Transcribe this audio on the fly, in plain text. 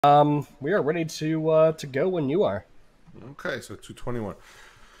We are ready to go when you are. Okay, so 221.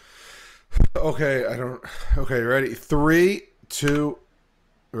 Okay, I don't. Okay, ready? Three, two.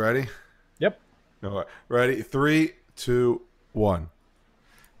 Ready? Yep. No, ready? Three, two, one.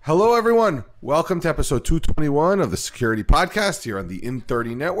 Hello, everyone. Welcome to episode 221 of the Security Podcast here on the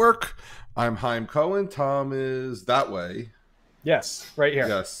In30 Network. I'm Haim Cohen. Tom is that way. Yes, right here.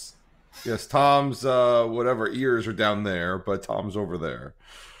 Yes. Yes, Tom's whatever ears are down there, but Tom's over there.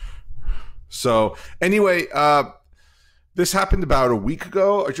 So, anyway, this happened about a week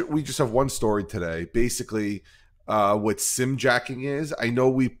ago. We just have one story today. Basically, what sim jacking is. I know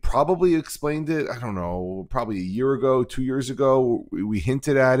we probably explained it, I don't know, probably a year ago, 2 years ago. We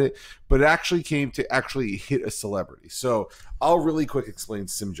hinted at it, but it actually came to actually hit a celebrity. So I'll really quick explain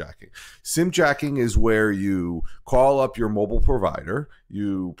sim jacking. Sim jacking is where you call up your mobile provider,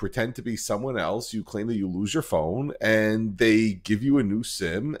 you pretend to be someone else, you claim that you lose your phone, and they give you a new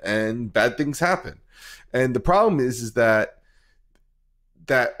sim, and bad things happen. And the problem is that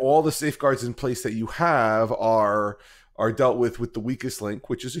all the safeguards in place that you have are dealt with the weakest link,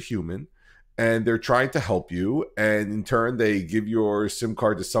 which is a human, and they're trying to help you. And in turn, they give your SIM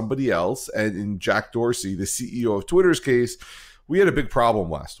card to somebody else. And in Jack Dorsey, the CEO of Twitter's case, we had a big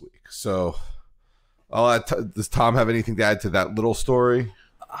problem last week. So, does Tom have anything to add to that little story?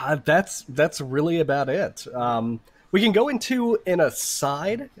 That's really about it. We can go into an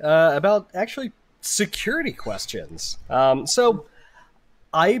aside about actually security questions. So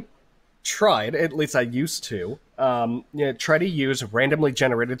I tried, at least I used to, try to use randomly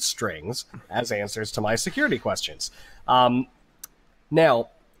generated strings as answers to my security questions. Now,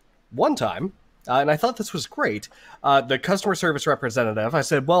 one time, and I thought this was great, the customer service representative, I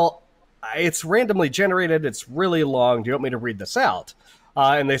said, well, it's randomly generated, it's really long, do you want me to read this out?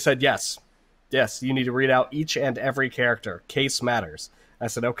 And they said, yes, you need to read out each and every character. Case matters. I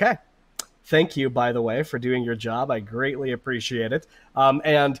said, okay. Thank you, by the way, for doing your job. I greatly appreciate it.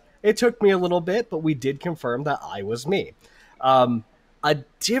 And it took me a little bit, but we did confirm that I was me. A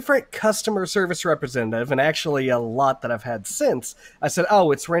different customer service representative, and actually a lot that I've had since, I said,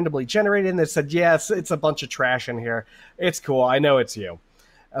 oh, it's randomly generated. And they said, yes, it's a bunch of trash in here. It's cool. I know it's you.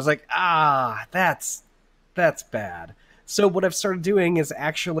 I was like, that's bad. So what I've started doing is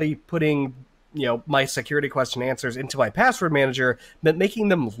actually putting my security question answers into my password manager, but making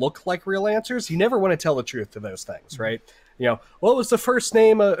them look like real answers. You never want to tell the truth to those things, right? What was the first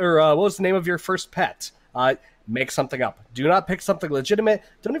name or what was the name of your first pet? Make something up. Do not pick something legitimate.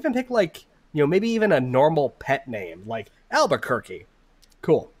 Don't even pick maybe even a normal pet name like Albuquerque.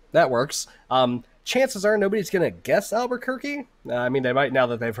 Cool. That works. Chances are nobody's going to guess Albuquerque. I mean, they might now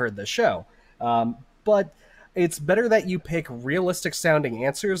that they've heard the show. But it's better that you pick realistic sounding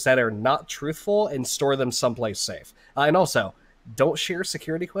answers that are not truthful and store them someplace safe. And also, don't share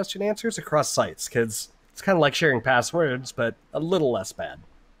security question answers across sites, because it's kind of like sharing passwords, but a little less bad.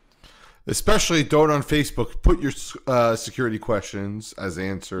 Especially don't on Facebook put your security questions as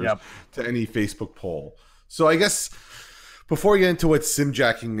answers to any Facebook poll. So I guess before we get into what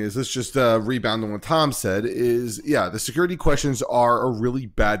simjacking is, let's just rebound on what Tom said. The security questions are a really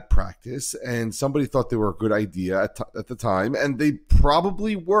bad practice, and somebody thought they were a good idea at the time, and they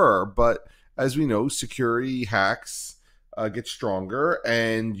probably were. But as we know, security hacks get stronger,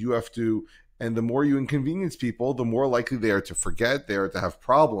 and and the more you inconvenience people, the more likely they are to forget, they are to have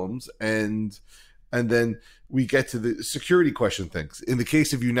problems, and then we get to the security question things. In the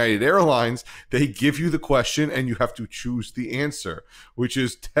case of United Airlines, they give you the question and you have to choose the answer, which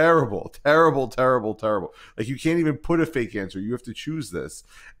is terrible, terrible, terrible, terrible. Like, you can't even put a fake answer. You have to choose this.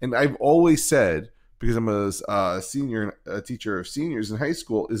 And I've always said, because I'm a teacher of seniors in high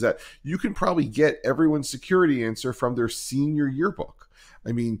school, is that you can probably get everyone's security answer from their senior yearbook.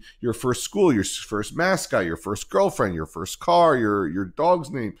 I mean, your first school, your first mascot, your first girlfriend, your first car, your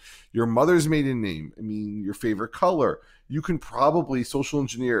dog's name, your mother's maiden name, I mean, your favorite color. You can probably social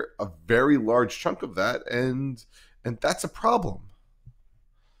engineer a very large chunk of that, and that's a problem.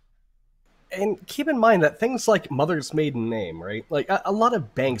 And keep in mind that things like mother's maiden name, right? Like a lot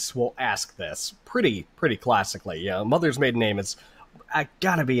of banks will ask this pretty classically. Mother's maiden name is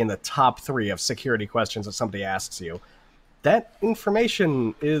gotta be in the top 3 of security questions that somebody asks you. That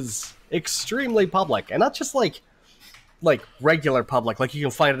information is extremely public, and not just like regular public. Like, you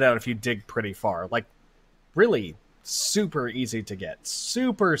can find it out if you dig pretty far. Like, really super easy to get,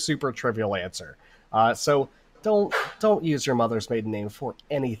 super trivial answer. So don't use your mother's maiden name for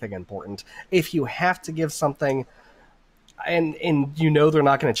anything important. If you have to give something, and they're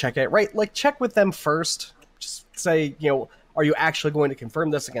not going to check it, right? Like, check with them first. Just say, are you actually going to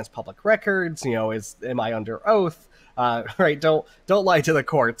confirm this against public records? Am I under oath? right? Don't lie to the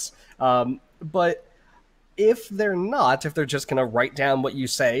courts. But if they're not, if they're just going to write down what you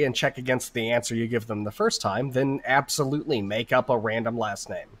say and check against the answer you give them the first time, then absolutely make up a random last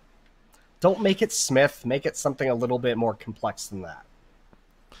name. Don't make it Smith. Make it something a little bit more complex than that.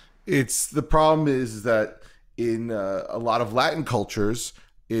 It's the problem is that in a lot of Latin cultures,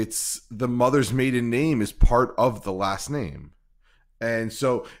 it's the mother's maiden name is part of the last name. And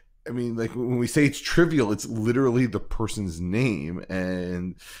so, I mean, like when we say it's trivial, it's literally the person's name,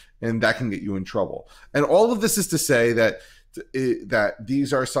 and that can get you in trouble. And all of this is to say that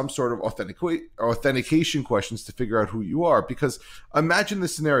these are some sort of authentication questions to figure out who you are. Because imagine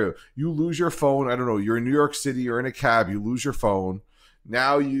this scenario: you lose your phone. I don't know. You're in New York City. You're in a cab. You lose your phone.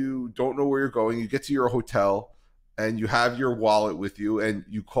 Now you don't know where you're going. You get to your hotel, and you have your wallet with you, and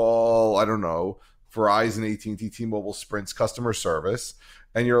you call, I don't know, Verizon, AT&T, T-Mobile, Sprint's customer service,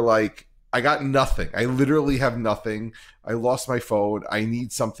 and you're like, I got nothing. I literally have nothing. I lost my phone. I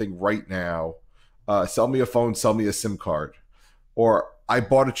need something right now. Sell me a phone, sell me a SIM card. Or I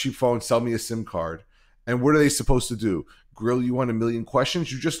bought a cheap phone, sell me a SIM card. And what are they supposed to do? Grill you on a million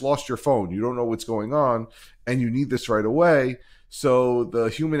questions? You just lost your phone. You don't know what's going on, and you need this right away. So the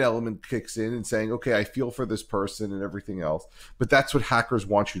human element kicks in and saying, okay, I feel for this person and everything else. But that's what hackers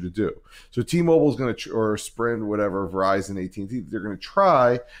want you to do. So T-Mobile is going to, or Sprint, whatever, Verizon, AT&T, they're going to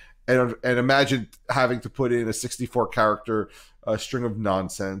try and imagine having to put in a 64-character string of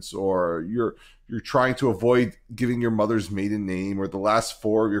nonsense, or you're trying to avoid giving your mother's maiden name or the last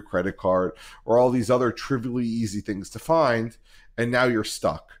four of your credit card or all these other trivially easy things to find, and now you're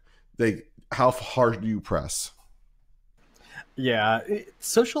stuck. How hard do you press? Yeah,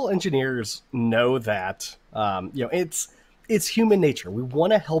 social engineers know that, it's human nature. We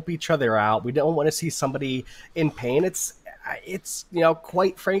want to help each other out. We don't want to see somebody in pain. It's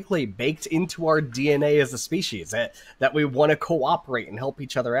quite frankly, baked into our DNA as a species that we want to cooperate and help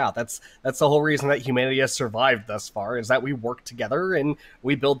each other out. That's the whole reason that humanity has survived thus far, is that we work together and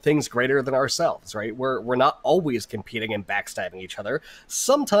we build things greater than ourselves, right? We're not always competing and backstabbing each other.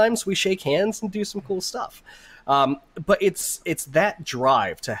 Sometimes we shake hands and do some cool stuff. But it's that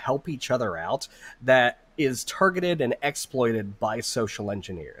drive to help each other out that is targeted and exploited by social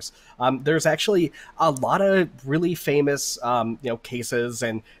engineers. There's actually a lot of really famous, cases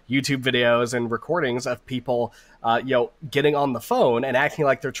and YouTube videos and recordings of people, getting on the phone and acting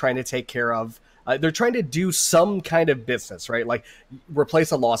like they're trying to take care of. They're trying to do some kind of business, right? Like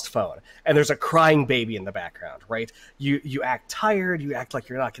replace a lost phone, and there's a crying baby in the background, right? You act tired, you act like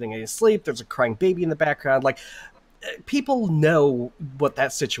you're not getting any sleep. There's a crying baby in the background. Like, people know what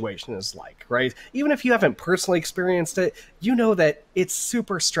that situation is like, right? Even if you haven't personally experienced it, you know that it's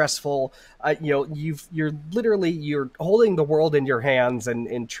super stressful. You're holding the world in your hands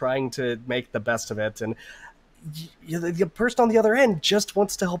and trying to make the best of it, and the person on the other end just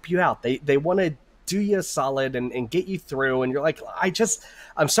wants to help you out. They want to do you a solid and get you through, and you're like,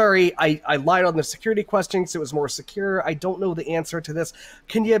 I'm sorry, I lied on the security questions. It was more secure. I don't know the answer to this.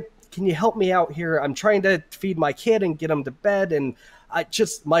 Can you help me out here? I'm trying to feed my kid and get him to bed, and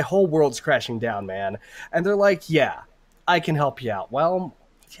my whole world's crashing down, man. And they're like, yeah, I can help you out. Well,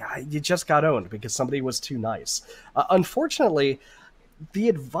 yeah, you just got owned because somebody was too nice. Unfortunately, the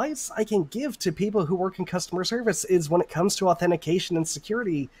advice I can give to people who work in customer service is, when it comes to authentication and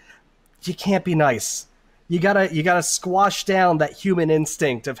security, you can't be nice. You gotta squash down that human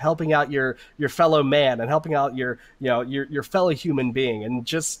instinct of helping out your fellow man and helping out your fellow human being, and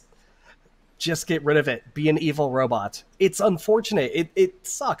just get rid of it. Be an evil robot. It's unfortunate. It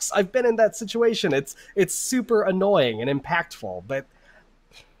sucks. I've been in that situation. It's super annoying and impactful, but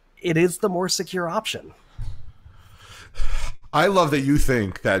it is the more secure option. I love that you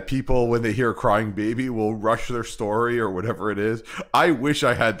think that people, when they hear a crying baby, will rush their story or whatever it is. I wish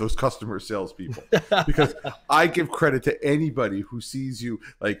I had those customer salespeople, because I give credit to anybody who sees you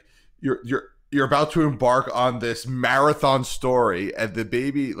like you're about to embark on this marathon story, and the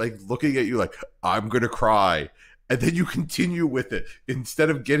baby like looking at you like, I'm gonna cry, and then you continue with it instead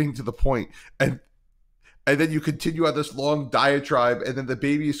of getting to the point, and then you continue on this long diatribe, and then the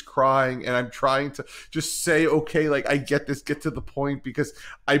baby is crying, and I'm trying to just say, okay, like, I get this, get to the point, because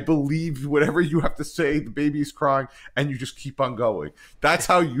I believe whatever you have to say, the baby is crying, and you just keep on going. That's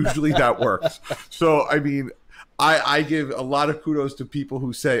how usually that works. So, I mean, I give a lot of kudos to people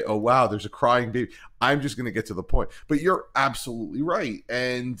who say, oh, wow, there's a crying baby. I'm just going to get to the point. But you're absolutely right.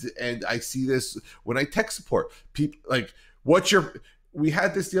 And I see this when I tech support. People like, we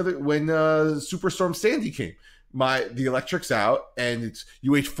had this the other, when Superstorm Sandy came. the electric's out, and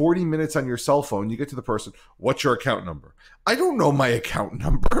you wait 40 minutes on your cell phone. You get to the person, what's your account number? I don't know my account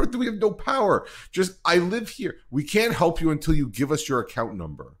number. We have no power. Just, I live here. We can't help you until you give us your account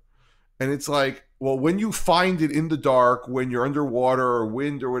number. And it's like, well, when you find it in the dark, when you're underwater or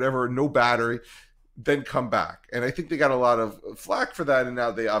wind or whatever, no battery, then come back. And I think they got a lot of flack for that, and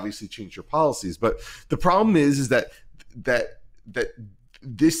now they obviously changed your policies. But the problem is that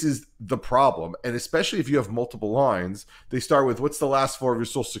this is the problem. And especially if you have multiple lines, they start with, what's the last four of your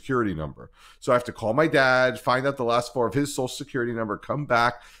social security number? So I have to call my dad, find out the last four of his social security number, come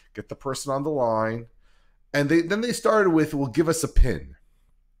back, get the person on the line. And then they started with, well, give us a PIN.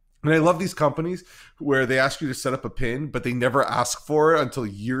 And I love these companies where they ask you to set up a PIN, but they never ask for it until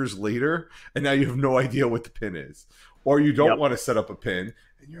years later. And now you have no idea what the PIN is. Or you don't want to set up a PIN.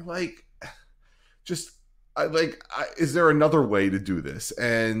 And you're like, is there another way to do this?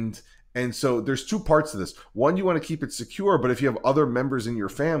 And so there's two parts to this. One, you want to keep it secure, but if you have other members in your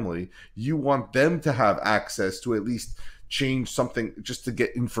family, you want them to have access to at least change something just to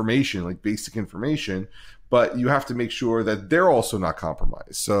get information, like basic information. But you have to make sure that they're also not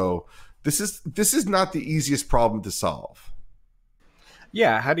compromised. So this is not the easiest problem to solve.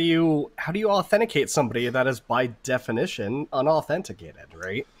 Yeah, how do you authenticate somebody that is by definition unauthenticated,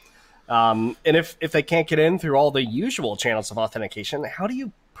 right? And if they can't get in through all the usual channels of authentication, how do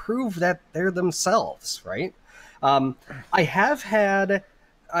you prove that they're themselves, right? I have had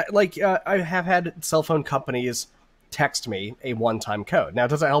cell phone companies text me a one-time code. Now, it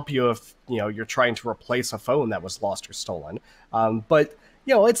doesn't help you if you're trying to replace a phone that was lost or stolen. But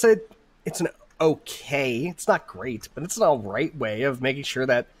it's an okay. It's not great, but it's an all right way of making sure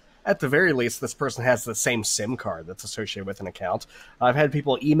that at the very least this person has the same SIM card that's associated with an account. I've had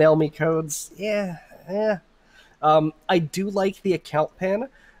people email me codes. I do like the account PIN,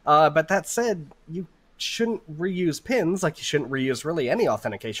 but that said, you shouldn't reuse PINs like you shouldn't reuse really any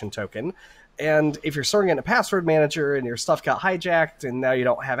authentication token. And if you're storing it in a password manager and your stuff got hijacked and now you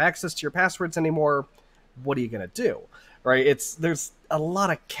don't have access to your passwords anymore, what are you going to do? Right? There's a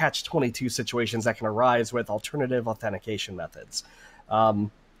lot of catch-22 situations that can arise with alternative authentication methods.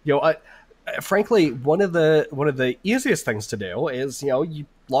 Frankly, one of the easiest things to do is, you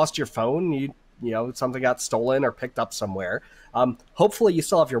lost your phone, something got stolen or picked up somewhere. Hopefully you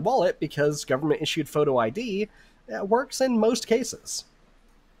still have your wallet because government issued photo ID works in most cases.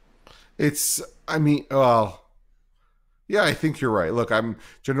 Yeah, I think you're right. Look, I'm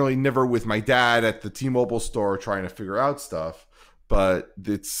generally never with my dad at the T-Mobile store trying to figure out stuff, but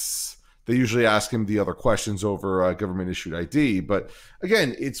they usually ask him the other questions over government issued ID. But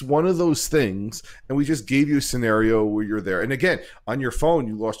again, it's one of those things, and we just gave you a scenario where you're there. And again, on your phone,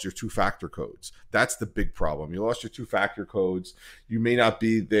 you lost your two-factor codes. That's the big problem. You lost your two-factor codes. You may not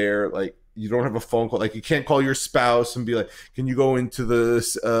be there, like, you don't have a phone call, like you can't call your spouse and be like, can you go into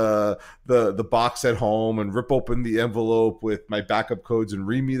the box at home and rip open the envelope with my backup codes and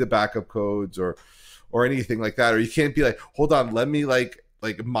read me the backup codes or anything like that. Or you can't be like, hold on, let me like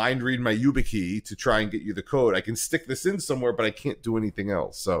mind read my YubiKey to try and get you the code. I can stick this in somewhere, but I can't do anything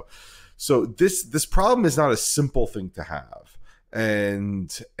else. So this problem is not a simple thing to have.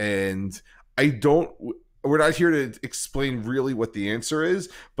 And we're not here to explain really what the answer is,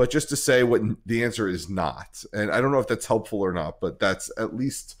 but just to say what the answer is not. And I don't know if that's helpful or not, but that's at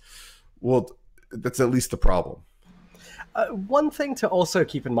least the problem. One thing to also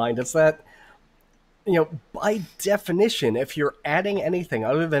keep in mind is that, by definition, if you're adding anything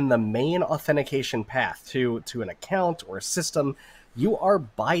other than the main authentication path to an account or a system, you are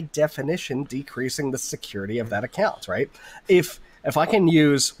by definition decreasing the security of that account, right? If I can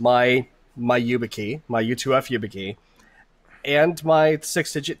use my YubiKey, my U2F YubiKey, and my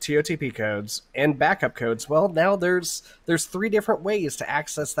 6-digit TOTP codes and backup codes, well, now there's 3 different ways to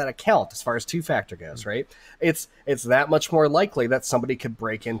access that account as far as two-factor goes, right? It's that much more likely that somebody could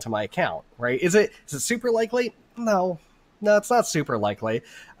break into my account, right? Is it super likely? No, it's not super likely,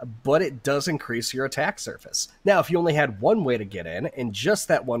 but it does increase your attack surface. Now, if you only had one way to get in, and just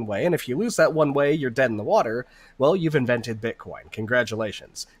that one way, and if you lose that one way, you're dead in the water, well, you've invented Bitcoin.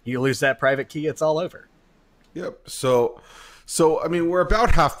 Congratulations. You lose that private key, it's all over. Yep. So I mean, we're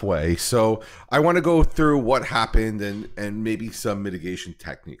about halfway. So I want to go through what happened and maybe some mitigation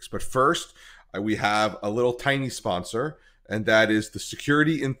techniques. But first, we have a little tiny sponsor, and that is the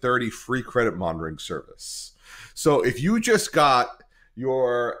Security in 30 free credit monitoring service. So if you just got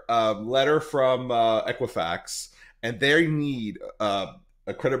your letter from Equifax and they need a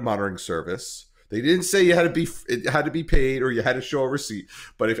credit monitoring service They didn't say it had to be paid or you had to show a receipt.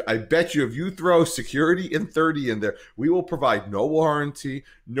 But I bet you if you throw security and 30 in there, we will provide no warranty,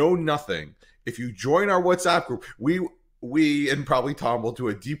 no nothing. If you join our WhatsApp group, we and probably Tom will do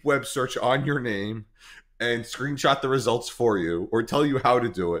a deep web search on your name and screenshot the results for you or tell you how to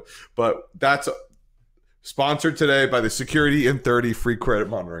do it. But that's sponsored today by the Security in 30 free credit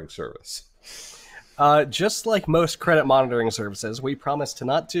monitoring service. Just like most credit monitoring services, we promise to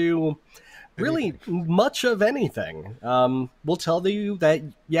not do really much of anything. We'll tell you that,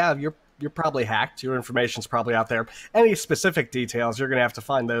 yeah, you're probably hacked. Your information's probably out there. Any specific details, you're going to have to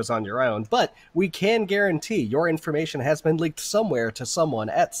find those on your own. But we can guarantee your information has been leaked somewhere to someone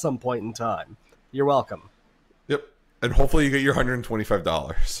at some point in time. You're welcome. Yep. And hopefully you get your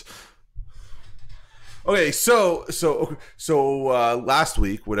 $125. Okay, so last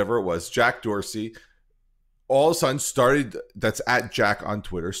week, whatever it was, Jack Dorsey all of a sudden started, that's at Jack on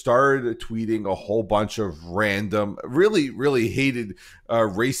Twitter, started tweeting a whole bunch of random, really, really hated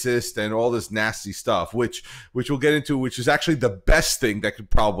racist and all this nasty stuff, which we'll get into, which is actually the best thing that could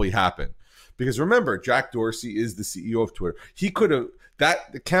probably happen. Because remember, Jack Dorsey is the CEO of Twitter. He could have,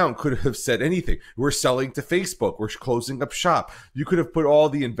 that account could have said anything. We're selling to Facebook. We're closing up shop. You could have put all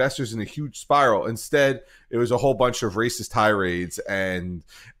the investors in a huge spiral. Instead, it was a whole bunch of racist tirades and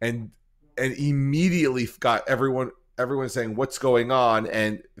immediately got everyone saying what's going on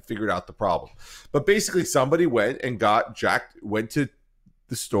and figured out the problem. But basically somebody went and got Jack, went to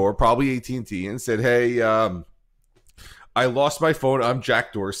the store, probably AT&T, and said, hey, I lost my phone. I'm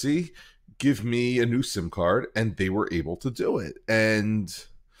Jack Dorsey. Give me a new SIM card. And they were able to do it. And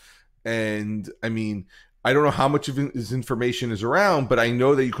I mean, I don't know how much of his information is around, but I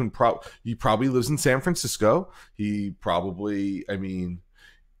know that he probably lives in San Francisco. He probably, I mean,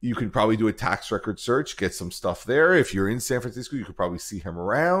 you can probably do a tax record search, get some stuff there. If you're in San Francisco, you could probably see him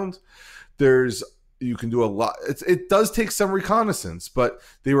around. You can do a lot. It does take some reconnaissance, but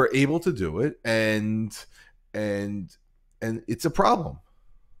they were able to do it, and it's a problem.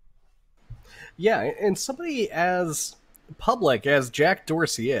 Yeah, and somebody as public as Jack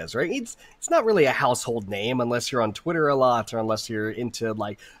Dorsey is, right? It's not really a household name unless you're on Twitter a lot or unless you're into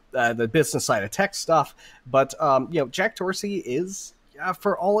like the business side of tech stuff. But Jack Dorsey is,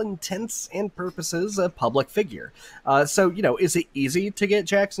 for all intents and purposes, a public figure. So, is it easy to get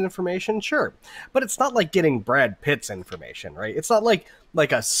Jack's information? Sure. But it's not like getting Brad Pitt's information, right? It's not like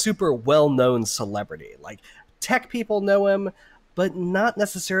a super well-known celebrity. Like, tech people know him, but not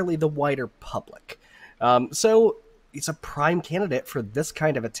necessarily the wider public. So it's a prime candidate for this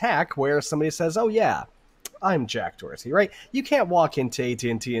kind of attack where somebody says, oh, yeah, I'm Jack Dorsey, right? You can't walk into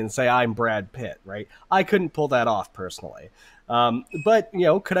AT&T and say, I'm Brad Pitt, right? I couldn't pull that off personally. But,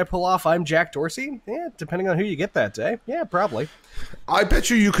 could I pull off I'm Jack Dorsey? Yeah, depending on who you get that day. Yeah, probably. I bet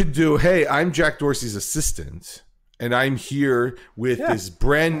you could do, hey, I'm Jack Dorsey's assistant, and I'm here with this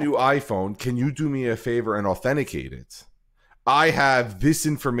brand new iPhone. Can you do me a favor and authenticate it? I have this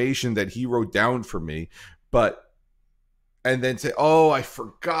information that he wrote down for me, and then say, oh, I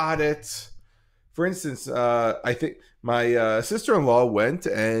forgot it. For instance, I think my sister-in-law went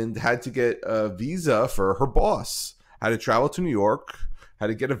and had to get a visa for her boss. Had to travel to New York, had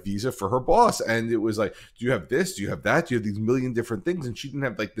to get a visa for her boss. And it was like, do you have this? Do you have that? Do you have these million different things? And she didn't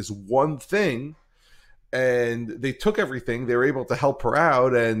have like this one thing. And they took everything. They were able to help her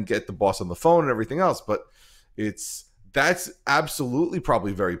out and get the boss on the phone and everything else. But that's absolutely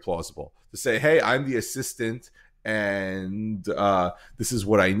probably very plausible to say, hey, I'm the assistant and this is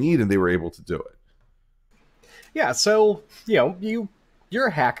what I need. And they were able to do it. Yeah. So, you're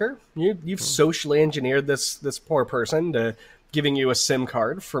a hacker. You've socially engineered this poor person to giving you a SIM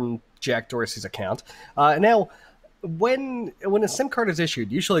card from Jack Dorsey's account. Now, when a SIM card is issued,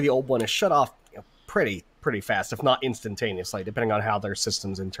 usually the old one is shut off pretty fast, if not instantaneously, depending on how their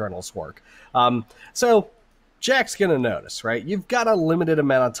system's internals work. So Jack's gonna notice, right? You've got a limited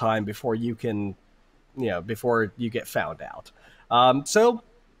amount of time before you can, before you get found out. So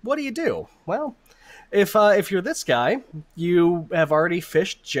what do? Well, if you're this guy, you have already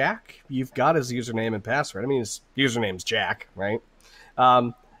phished Jack. You've got his username and password. I mean, his username's Jack, right?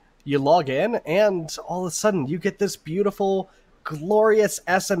 You log in, and all of a sudden, you get this beautiful, glorious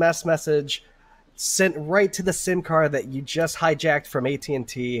SMS message sent right to the SIM card that you just hijacked from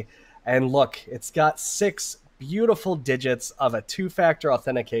AT&T. And look, it's got 6 beautiful digits of a 2-factor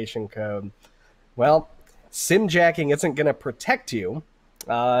authentication code. Well, SIM jacking isn't going to protect you.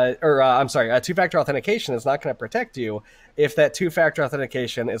 A 2-factor authentication is not going to protect you if that 2-factor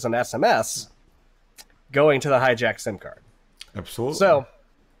authentication is an SMS going to the hijacked SIM card. Absolutely. So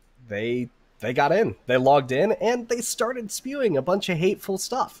they they got in, they logged in, and they started spewing a bunch of hateful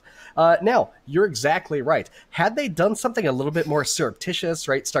stuff. Now, you're exactly right. Had they done something a little bit more surreptitious,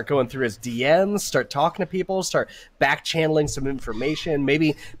 right, start going through his DMs, start talking to people, start back channeling some information,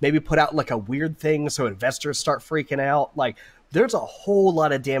 maybe put out like a weird thing so investors start freaking out, like, there's a whole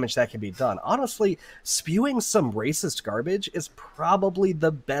lot of damage that can be done. Honestly, spewing some racist garbage is probably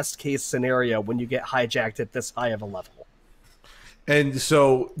the best case scenario when you get hijacked at this high of a level. And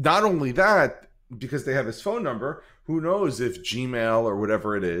so not only that, because they have his phone number, who knows if Gmail or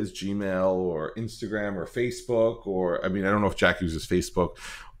whatever it is, Gmail or Instagram or Facebook, or, I mean, I don't know if Jack uses Facebook,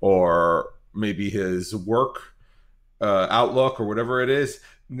 or maybe his work Outlook or whatever it is,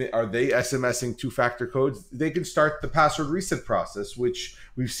 are they SMSing two-factor codes? They can start the password reset process, which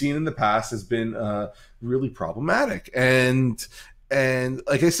we've seen in the past has been really problematic. And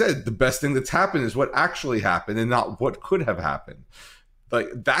like I said, the best thing that's happened is what actually happened and not what could have happened. Like,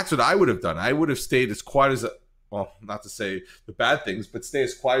 that's what I would have done. I would have stayed as quiet as, well, not to say the bad things, but stay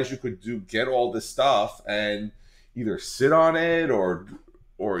as quiet as you could do, get all this stuff, and either sit on it or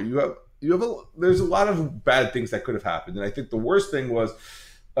there's a lot of bad things that could have happened. And I think the worst thing was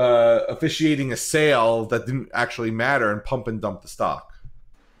officiating a sale that didn't actually matter and pump and dump the stock.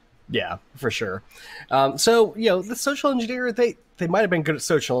 Yeah, for sure. So, the social engineer, they might have been good at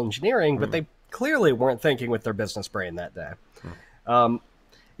social engineering, but they clearly weren't thinking with their business brain that day.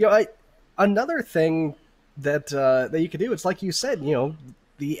 Another thing that you could do, it's like you said,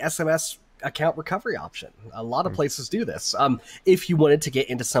 the SMS account recovery option. A lot of places do this. If you wanted to get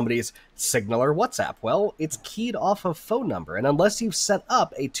into somebody's Signal or WhatsApp, well, it's keyed off of phone number. And unless you've set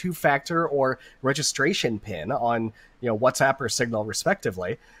up a two-factor or registration pin on, WhatsApp or Signal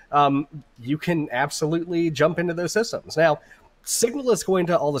respectively, you can absolutely jump into those systems. Now, Signal is going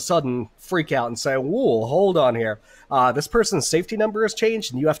to all of a sudden freak out and say, whoa, hold on here. This person's safety number has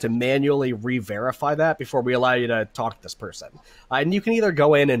changed, and you have to manually re-verify that before we allow you to talk to this person. And you can either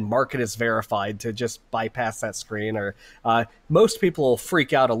go in and mark it as verified to just bypass that screen, or most people will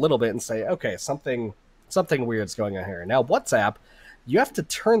freak out a little bit and say, okay, something weird's going on here. Now, WhatsApp, you have to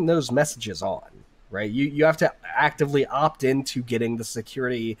turn those messages on, right? You have to actively opt into getting the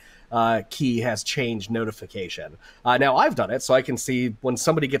security key has changed notification. Now, I've done it, so I can see when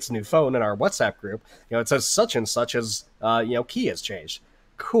somebody gets a new phone in our WhatsApp group, it says such and such as, key has changed.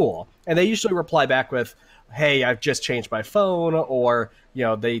 Cool. And they usually reply back with, hey, I've just changed my phone, or,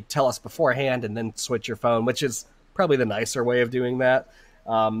 they tell us beforehand and then switch your phone, which is probably the nicer way of doing that.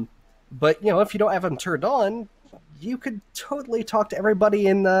 But, if you don't have them turned on, you could totally talk to everybody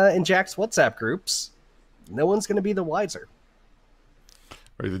in Jack's WhatsApp groups. No one's going to be the wiser.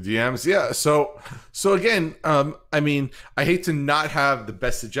 Or the DMs, yeah. So again, I mean, I hate to not have the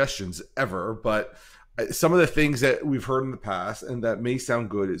best suggestions ever, but some of the things that we've heard in the past and that may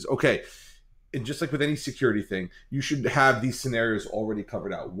sound good is, okay, and just like with any security thing, you should have these scenarios already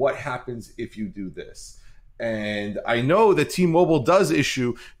covered out. What happens if you do this? And I know that T-Mobile does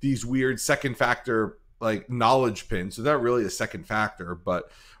issue these weird second factor like knowledge pins, so they're not really a second factor, but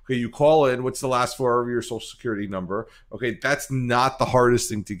okay, you call in, what's the last four of your social security number? Okay, that's not the hardest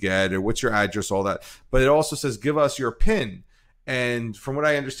thing to get, or what's your address, all that. But it also says, give us your PIN. And from what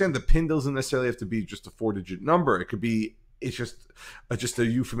I understand, the PIN doesn't necessarily have to be just a 4-digit number. It could be, it's just a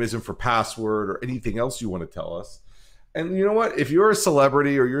euphemism for password or anything else you want to tell us. And you know what? If you're a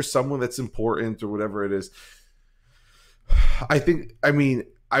celebrity or you're someone that's important or whatever it is,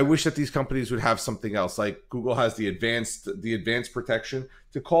 I wish that these companies would have something else. Like Google has the advanced protection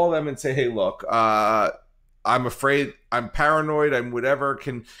to call them and say, hey, look, I'm afraid, I'm paranoid, I'm whatever.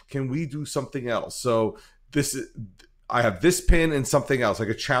 Can we do something else? So I have this pin and something else, like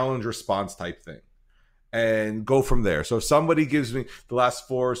a challenge response type thing, and go from there. So if somebody gives me the last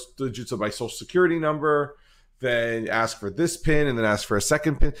 4 digits of my social security number, then ask for this pin and then ask for a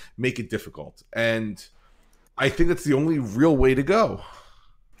second pin, make it difficult. And I think that's the only real way to go.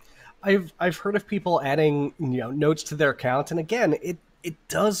 I've heard of people adding notes to their account, and again, it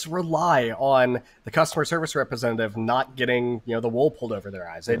does rely on the customer service representative not getting the wool pulled over their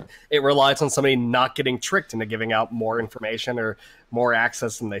eyes. It relies on somebody not getting tricked into giving out more information or more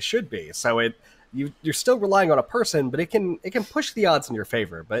access than they should be. So you're still relying on a person, but it can push the odds in your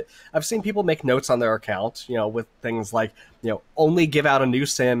favor. But I've seen people make notes on their account, with things like only give out a new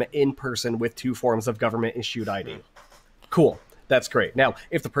SIM in person with 2 forms of government issued ID. Cool. That's great. Now,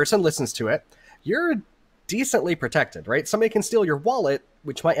 if the person listens to it, you're decently protected, right? Somebody can steal your wallet,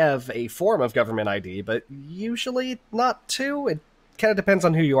 which might have a form of government ID, but usually not 2. It kind of depends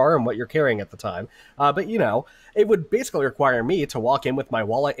on who you are and what you're carrying at the time. But, it would basically require me to walk in with my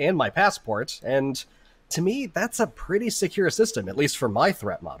wallet and my passport. And to me, that's a pretty secure system, at least for my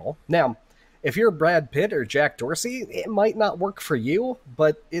threat model. Now, if you're Brad Pitt or Jack Dorsey, it might not work for you,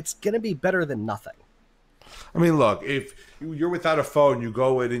 but it's going to be better than nothing. I mean, look, if you're without a phone, you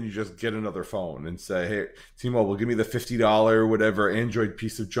go in and you just get another phone and say, hey, T-Mobile, give me the $50 whatever Android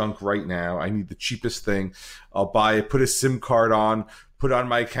piece of junk right now. I need the cheapest thing. I'll buy it, put a SIM card on, put on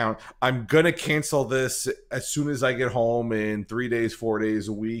my account. I'm going to cancel this as soon as I get home in 3 days, 4 days,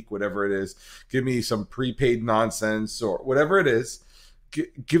 a week, whatever it is. Give me some prepaid nonsense or whatever it is.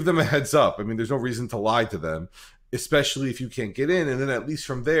 Give them a heads up. I mean, there's no reason to lie to them, especially if you can't get in. And then at least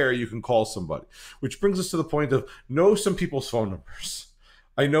from there, you can call somebody. Which brings us to the point of know some people's phone numbers.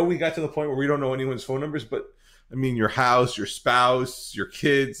 I know we got to the point where we don't know anyone's phone numbers, but I mean, your house, your spouse, your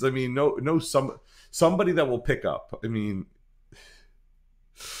kids. I mean, know somebody that will pick up. I mean,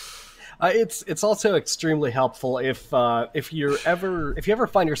 it's also extremely helpful if you ever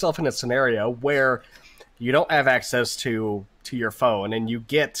find yourself in a scenario where you don't have access to your phone and you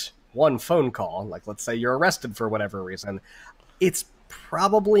get one phone call, like let's say you're arrested for whatever reason, it's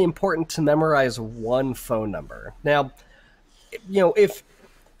probably important to memorize one phone number. Now, if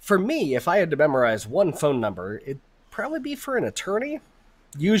I had to memorize one phone number, it'd probably be for an attorney.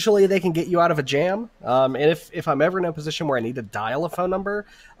 Usually they can get you out of a jam. And if I'm ever in a position where I need to dial a phone number,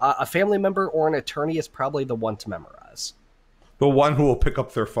 a family member or an attorney is probably the one to memorize. The one who will pick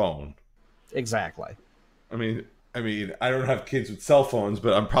up their phone. Exactly. I mean, I don't have kids with cell phones,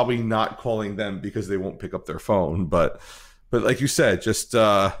 but I'm probably not calling them because they won't pick up their phone. But like you said, just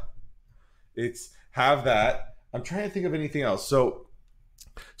it's have that. I'm trying to think of anything else. So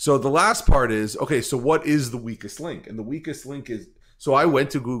the last part is, okay, so what is the weakest link? And the weakest link is, so I went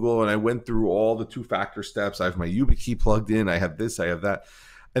to Google and I went through all the two-factor steps. I have my YubiKey plugged in. I have this, I have that.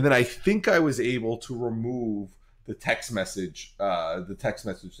 And then I think I was able to remove the text message thing.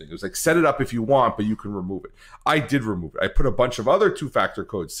 It was like, set it up if you want, but you can remove it. I did remove it. I put a bunch of other two-factor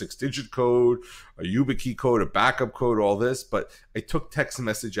codes, 6-digit code, a YubiKey code, a backup code, all this, but I took text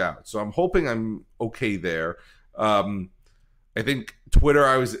message out. So I'm hoping I'm okay there. I think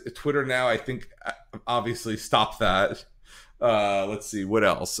Twitter now, I think obviously stopped that. Let's see, what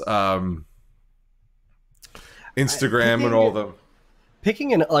else? Instagram and all them.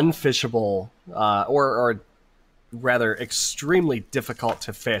 Picking an unfishable or rather extremely difficult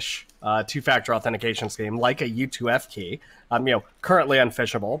to fish two-factor authentication scheme like a U2F key, currently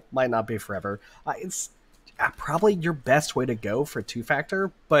unfishable, might not be forever. It's probably your best way to go for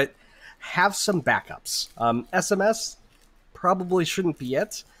two-factor, but have some backups. SMS probably shouldn't be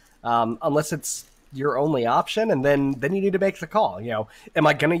it, unless it's your only option, and then you need to make the call. Am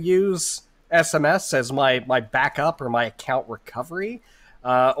I going to use SMS as my backup or my account recovery?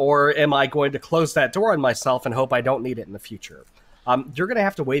 Or am I going to close that door on myself and hope I don't need it in the future? You're going to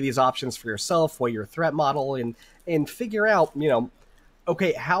have to weigh these options for yourself, weigh your threat model, and figure out,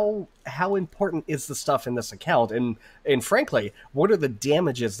 okay, how important is the stuff in this account? And frankly, what are the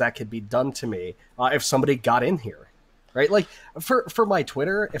damages that could be done to me if somebody got in here? Right? Like, for my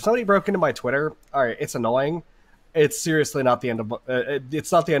Twitter, if somebody broke into my Twitter, all right, it's annoying. It's seriously not the end of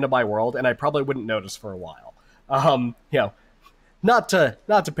it's not the end of my world, and I probably wouldn't notice for a while. Not to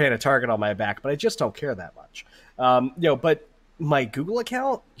paint a target on my back, but I just don't care that much. But my Google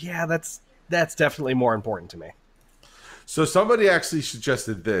account, yeah, that's definitely more important to me. So somebody actually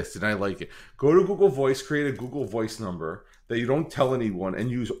suggested this, and I like it. Go to Google Voice, create a Google Voice number that you don't tell anyone, and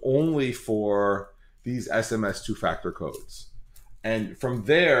use only for these SMS two-factor codes. And from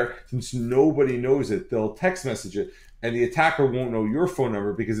there, since nobody knows it, they'll text message it, and the attacker won't know your phone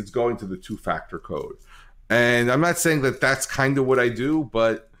number because it's going to the two-factor code. And I'm not saying that that's kind of what I do,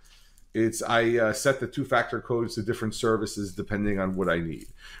 but I set the two-factor codes to different services depending on what I need.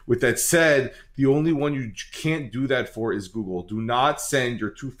 With that said, the only one you can't do that for is Google. Do not send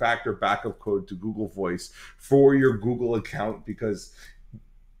your two-factor backup code to Google Voice for your Google account because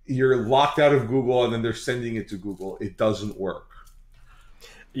you're locked out of Google and then they're sending it to Google. It doesn't work.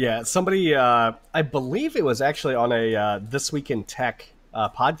 Yeah, somebody, I believe it was actually on a This Week in Tech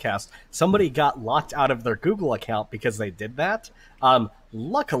podcast, somebody got locked out of their Google account because they did that.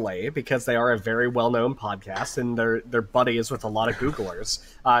 Luckily, because they are a very well-known podcast and their buddies with a lot of Googlers,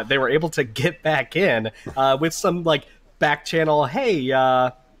 they were able to get back in with some like back channel, hey,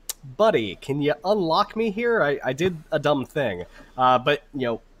 buddy, can you unlock me here? I did a dumb thing. But,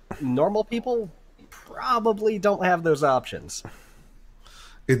 normal people probably don't have those options.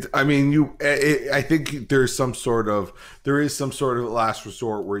 I think there is some sort of last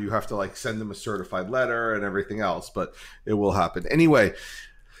resort where you have to like send them a certified letter and everything else, but it will happen. Anyway,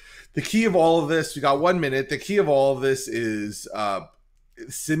 the key of all of this, we got 1 minute. The key of all of this is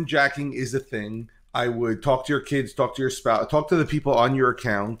SIM jacking is a thing. I would talk to your kids, talk to your spouse, talk to the people on your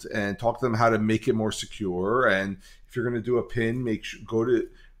account, and talk to them how to make it more secure. And if you're going to do a PIN, make sure go to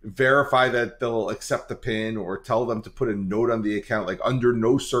verify that they'll accept the PIN, or tell them to put a note on the account, like under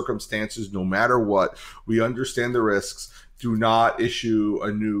no circumstances, no matter what, we understand the risks. Do not issue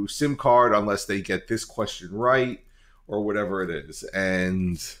a new SIM card unless they get this question right, or whatever it is.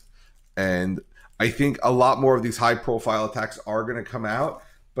 And I think a lot more of these high profile attacks are going to come out,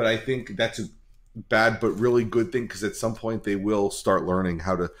 but I think that's a bad but really good thing, because at some point they will start learning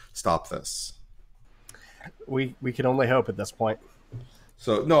how to stop this. We can only hope at this point.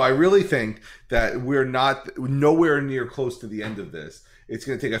 So no, I really think that we're not nowhere near close to the end of this. It's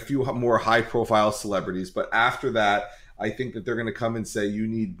going to take a few more high profile celebrities, but after that, I think that they're going to come and say you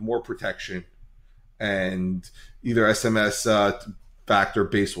need more protection, and either SMS factor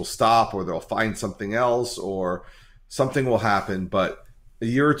base will stop, or they'll find something else, or something will happen. But a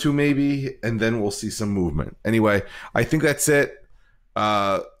year or two maybe, and then we'll see some movement. Anyway, I think that's it.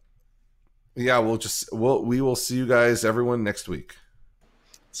 Yeah, we will see you guys, everyone, next week.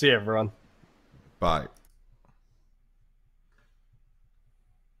 See you, everyone. Bye.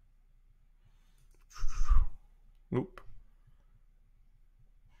 Oop.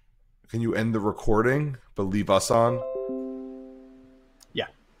 Can you end the recording but leave us on? Yeah.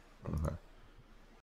 Okay.